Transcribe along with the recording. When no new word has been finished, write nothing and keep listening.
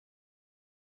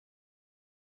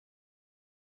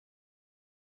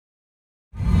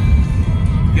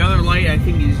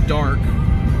think is dark.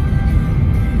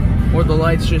 Or the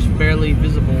light's just barely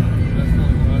visible. That's not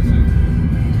classic.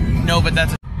 No, but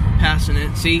that's passing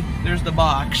it. See, there's the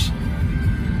box.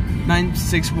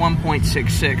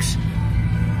 961.66.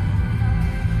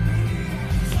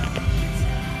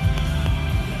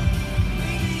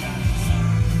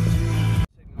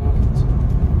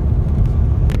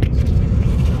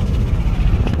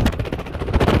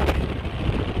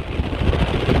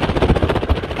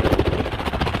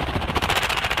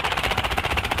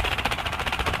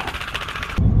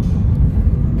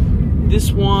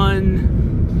 This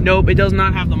one, nope, it does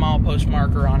not have the milepost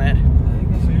marker on it. I think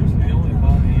that's usually only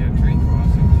about the train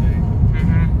crossing thing.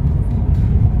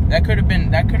 That could have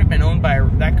been owned by,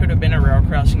 that could have been a rail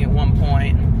crossing at one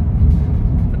point,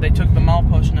 but they took the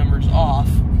milepost numbers off,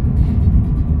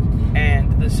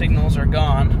 and the signals are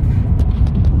gone.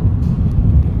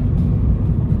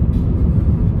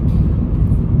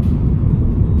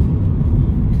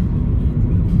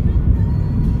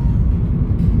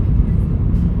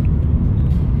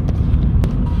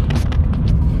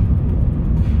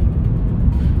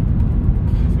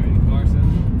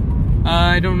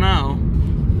 I don't know,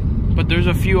 but there's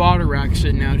a few auto racks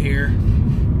sitting out here,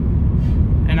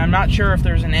 and I'm not sure if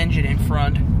there's an engine in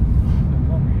front.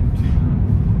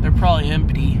 They're probably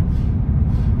empty,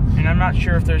 and I'm not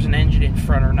sure if there's an engine in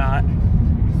front or not.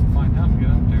 Let's find out. Get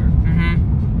up there.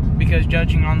 Because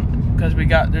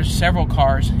there's several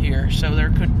cars here, so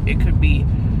it could be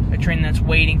a train that's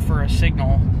waiting for a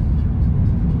signal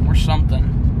or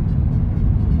something.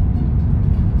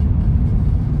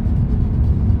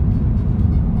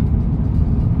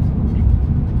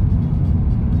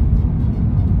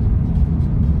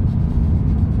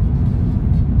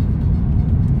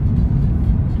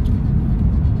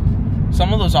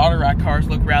 Some of those auto rack cars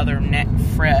look rather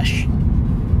fresh.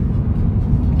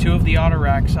 Two of the auto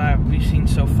racks we've seen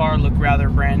so far look rather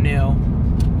brand new.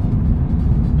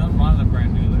 Not rather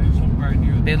brand new. They look brand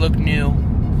new. They look new.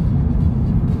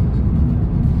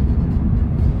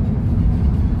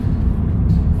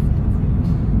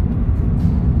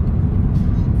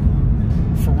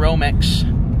 For Romex.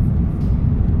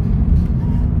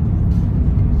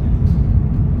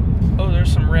 Oh,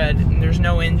 there's some red, and there's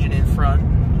no engine in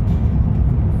front.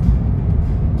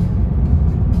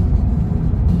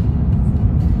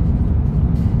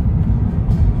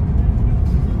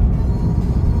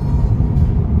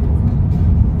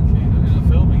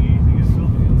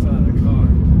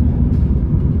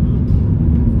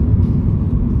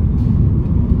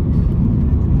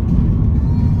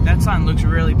 Sign looks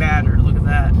really bad. Or look at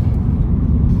that.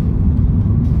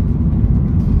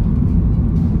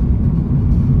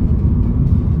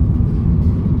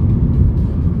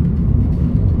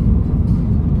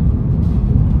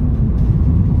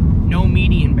 No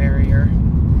median barrier.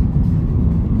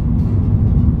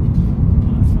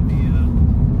 That's on the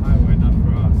highway, not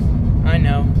for us. I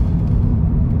know.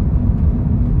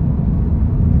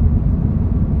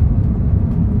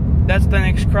 That's the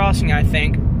next crossing, I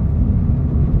think.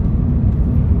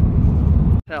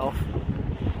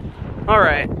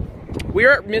 Alright,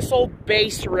 we're at Missile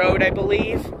Base Road, I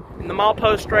believe, and the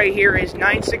milepost right here is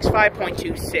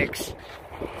 965.26.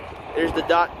 There's the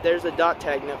dot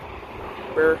tag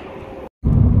number.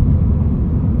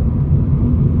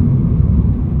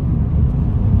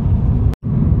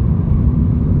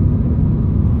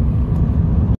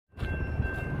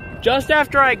 Just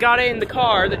after I got in the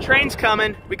car, the train's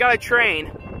coming. We got a train.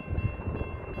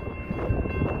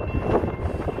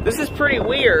 This is pretty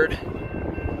weird.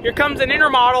 Here comes an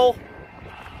intermodal.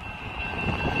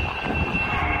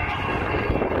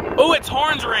 Oh, its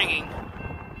horn's ringing.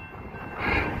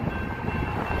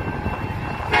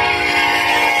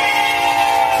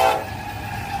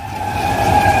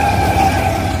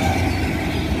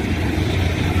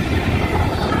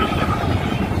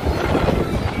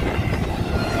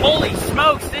 Holy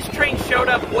smokes, this train showed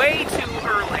up way too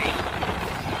early.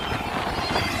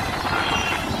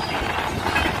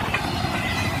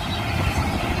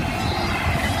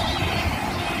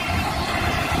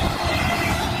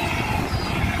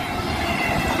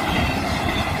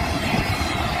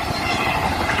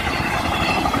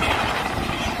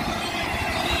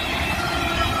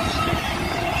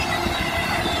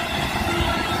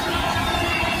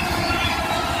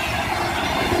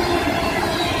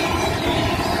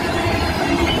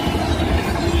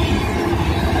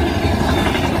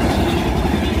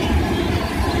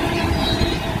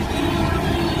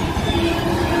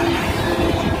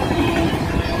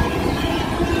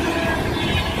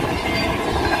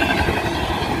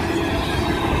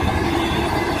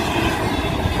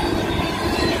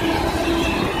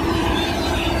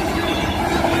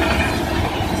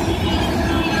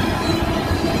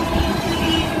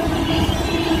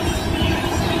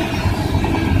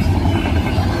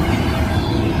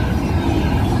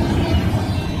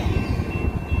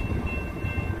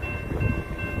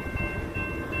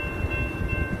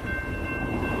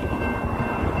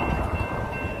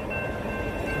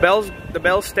 The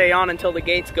bells stay on until the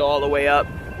gates go all the way up.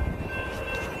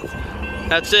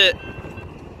 That's it.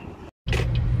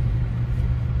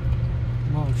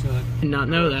 Oh, shit. Did not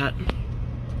know that.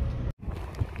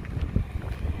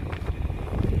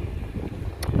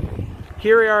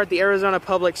 Here we are at the Arizona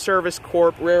Public Service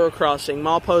Corp. Railroad Crossing,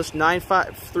 milepost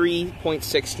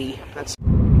 953.60. That's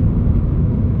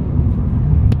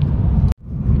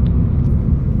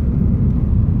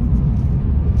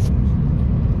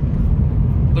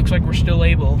looks like we're still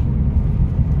able.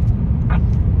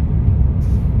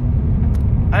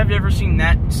 I've never seen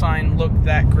that sign look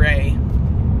that gray.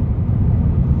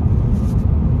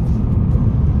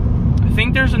 I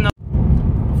think there's another.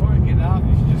 Before you get out,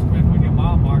 you should just put your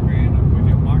mile marker in or put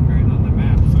your marker in on the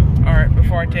map. So Alright,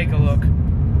 before I take a look.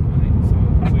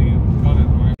 so you got it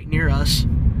right. Near us.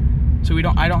 So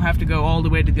I don't have to go all the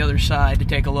way to the other side to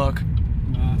take a look.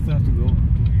 I still have to go to the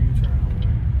U-turn over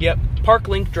there. Yep, Park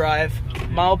Link Drive,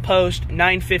 milepost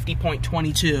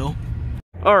 950.22.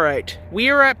 Alright, we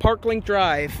are at Park Link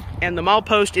Drive, and the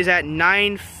milepost is at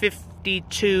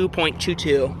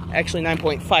 952.22. Actually,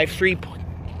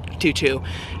 9.5322.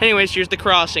 Anyways, here's the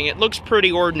crossing. It looks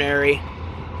pretty ordinary.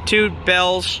 2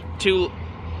 bells,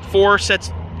 4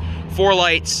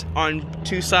 lights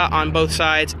on both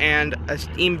sides, and a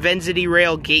Invensity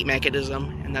rail gate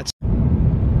mechanism. And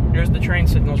there's the train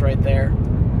signals right there.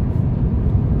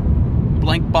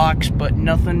 Blank box, but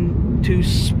nothing too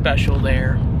special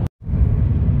there.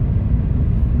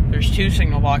 There's 2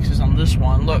 signal boxes on this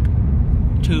one. Look,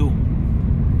 2.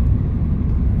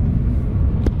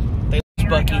 They lost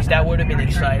Buc-ee's. That would have been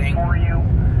exciting.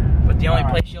 But the only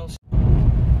place you'll see.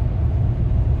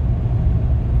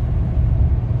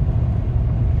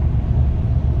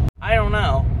 I don't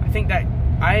know.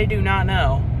 I do not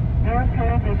know.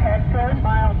 Airfield detector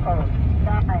milepost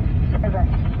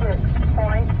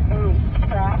 976.8.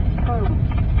 Stop 2.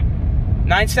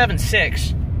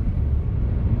 976.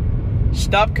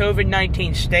 Stop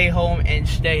COVID-19. Stay home and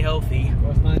stay healthy.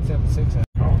 What's 976 at?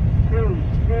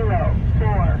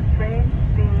 304. Train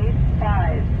speed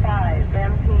 55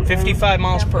 mph. 55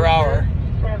 miles per hour.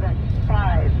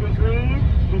 75 degrees.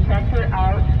 Detector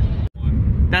out.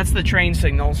 That's the train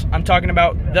signals. I'm talking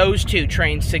about those 2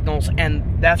 train signals,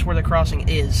 and that's where the crossing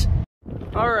is.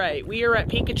 Alright, we are at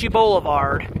Pikachu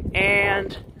Boulevard,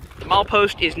 and the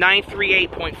milepost is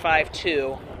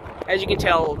 938.52. As you can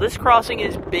tell, this crossing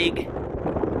is big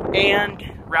and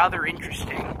rather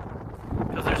interesting,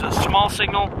 because there's a small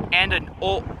signal and an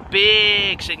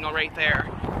big signal right there.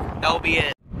 That'll be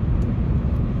it.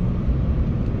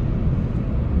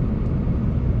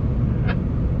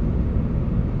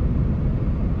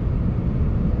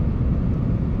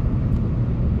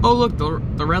 Oh look,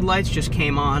 the red lights just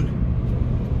came on.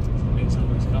 Means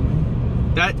somebody's coming.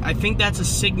 I think that's a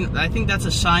signal. I think that's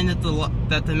a sign that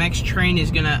the next train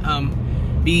is gonna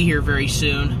be here very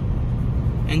soon.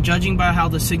 And judging by how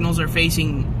the signals are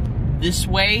facing this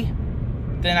way,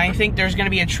 then I think there's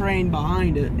gonna be a train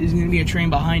behind it. There's gonna be a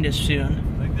train behind us soon.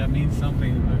 I think that means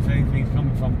something. If anything's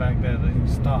coming from back there, then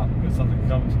you stop because something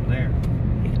comes from there.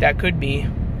 That could be.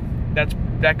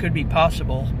 That could be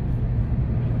possible.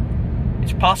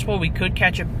 It's possible we could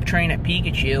catch a train at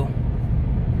Pikachu.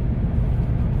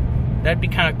 That'd be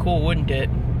kind of cool, wouldn't it?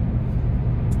 We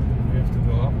have to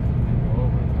go up and go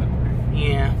over that way.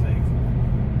 Yeah.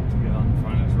 To get on the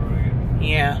furnace road again.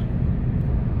 Yeah.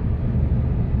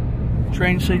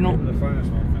 Train signal. The furnace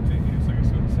road continues, like it's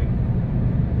going to see.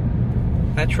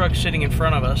 That truck's sitting in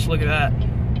front of us. Look at that.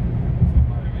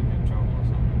 Somebody may get in trouble or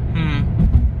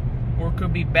something. Or it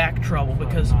could be back trouble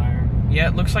because, Tire. yeah,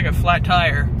 it looks like a flat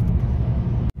tire.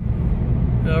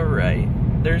 Alright,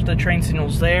 there's the train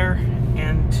signals there,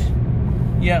 and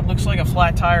yeah, it looks like a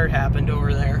flat tire happened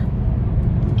over there.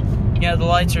 Yeah, the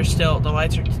lights are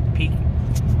peaking.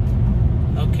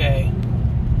 Okay.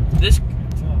 This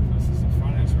This is a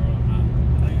furnace road.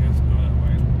 I think you have to go that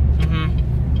way.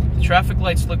 The traffic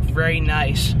lights look very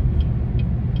nice.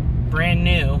 Brand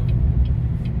new.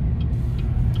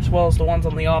 As well as the ones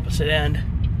on the opposite end.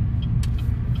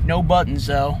 No buttons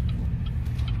though.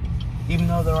 Even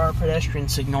though there are pedestrian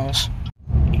signals.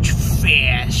 It's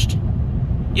fast.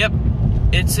 Yep,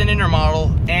 it's an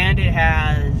intermodal, and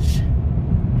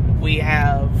we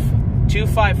have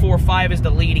 2545 is the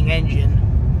leading engine.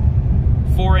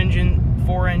 4 engines,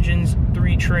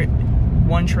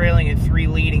 1 trailing and 3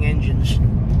 leading engines.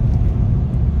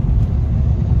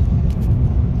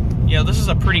 Yeah, this is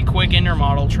a pretty quick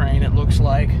intermodal train, it looks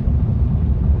like.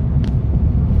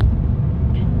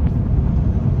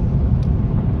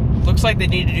 Looks like they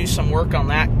need to do some work on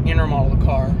that intermodal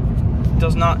car.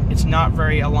 It's not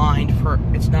very aligned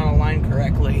it's not aligned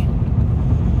correctly.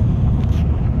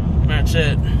 That's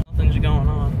it. Nothing's going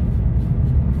on.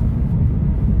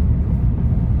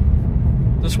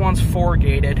 This one's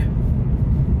 4-gated.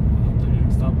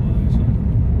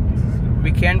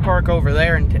 We can park over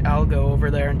there, and I'll go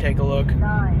over there and take a look.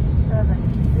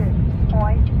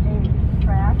 976.8,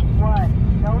 track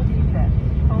 1, no defect,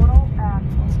 total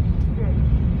axle, 6,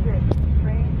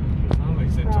 train, 4,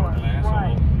 1,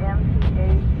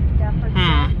 MPH,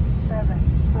 temperature,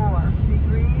 74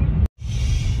 degrees.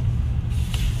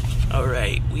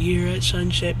 Alright, we're at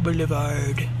Sunset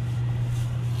Boulevard.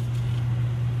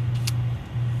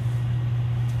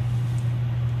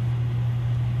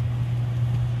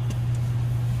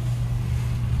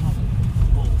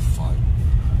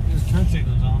 Turn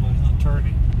signals on, but it's not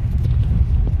turning.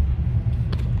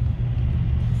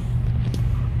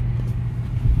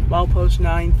 Milepost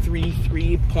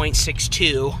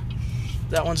 933.62.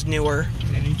 That one's newer.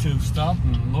 You need to stop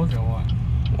and look at what?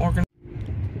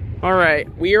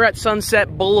 Alright, we are at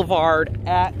Sunset Boulevard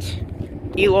at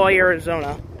Eloy,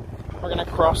 Arizona. We're gonna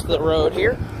cross the road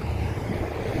here.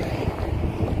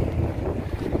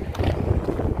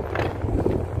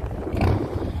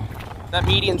 That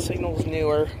median signal is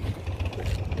newer.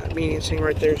 That median signal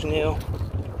right there is new.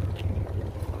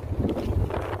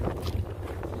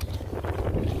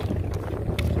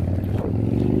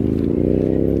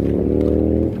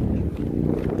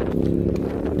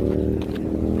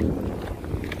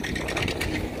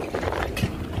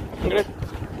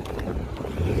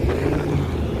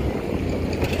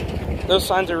 Those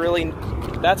signs are really,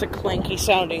 that's a clanky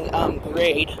sounding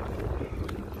grade.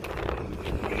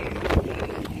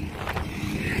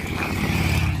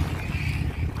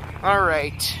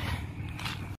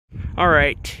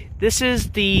 Alright, this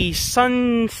is the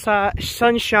Sunshine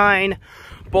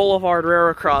Boulevard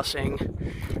Railroad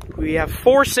Crossing. We have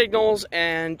 4 signals,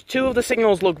 and 2 of the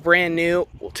signals look brand new.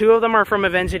 2 of them are from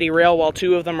Event Rail, while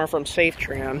 2 of them are from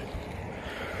SafeTran.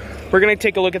 We're going to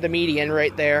take a look at the median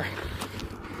right there,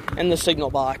 and the signal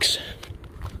box.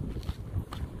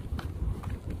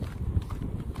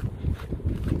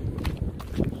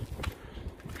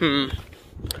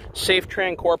 SafeTran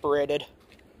Incorporated.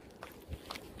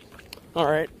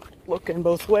 Alright, looking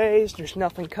both ways. There's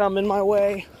nothing coming my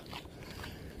way.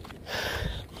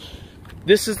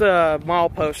 This is the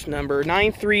milepost number.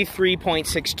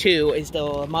 933.62 is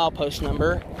the milepost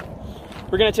number.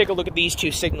 We're going to take a look at these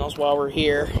 2 signals while we're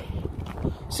here.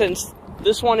 Since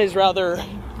this one is rather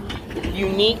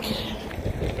unique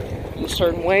in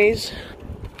certain ways.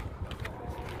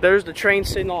 There's the train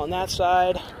signal on that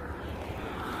side.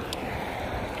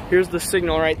 Here's the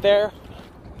signal right there.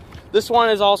 This one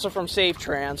is also from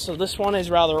SafeTran, so this one is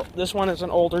an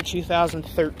older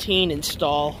 2013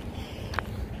 install.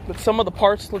 But some of the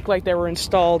parts look like they were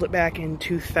installed back in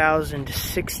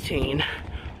 2016.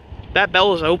 That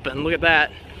bell is open, look at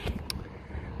that.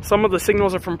 Some of the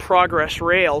signals are from Progress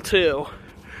Rail too.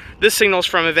 This signal's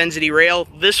from Event Rail.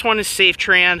 This one is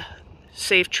SafeTran,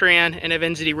 and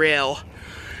Event Rail.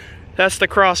 That's the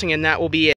crossing, and that will be it.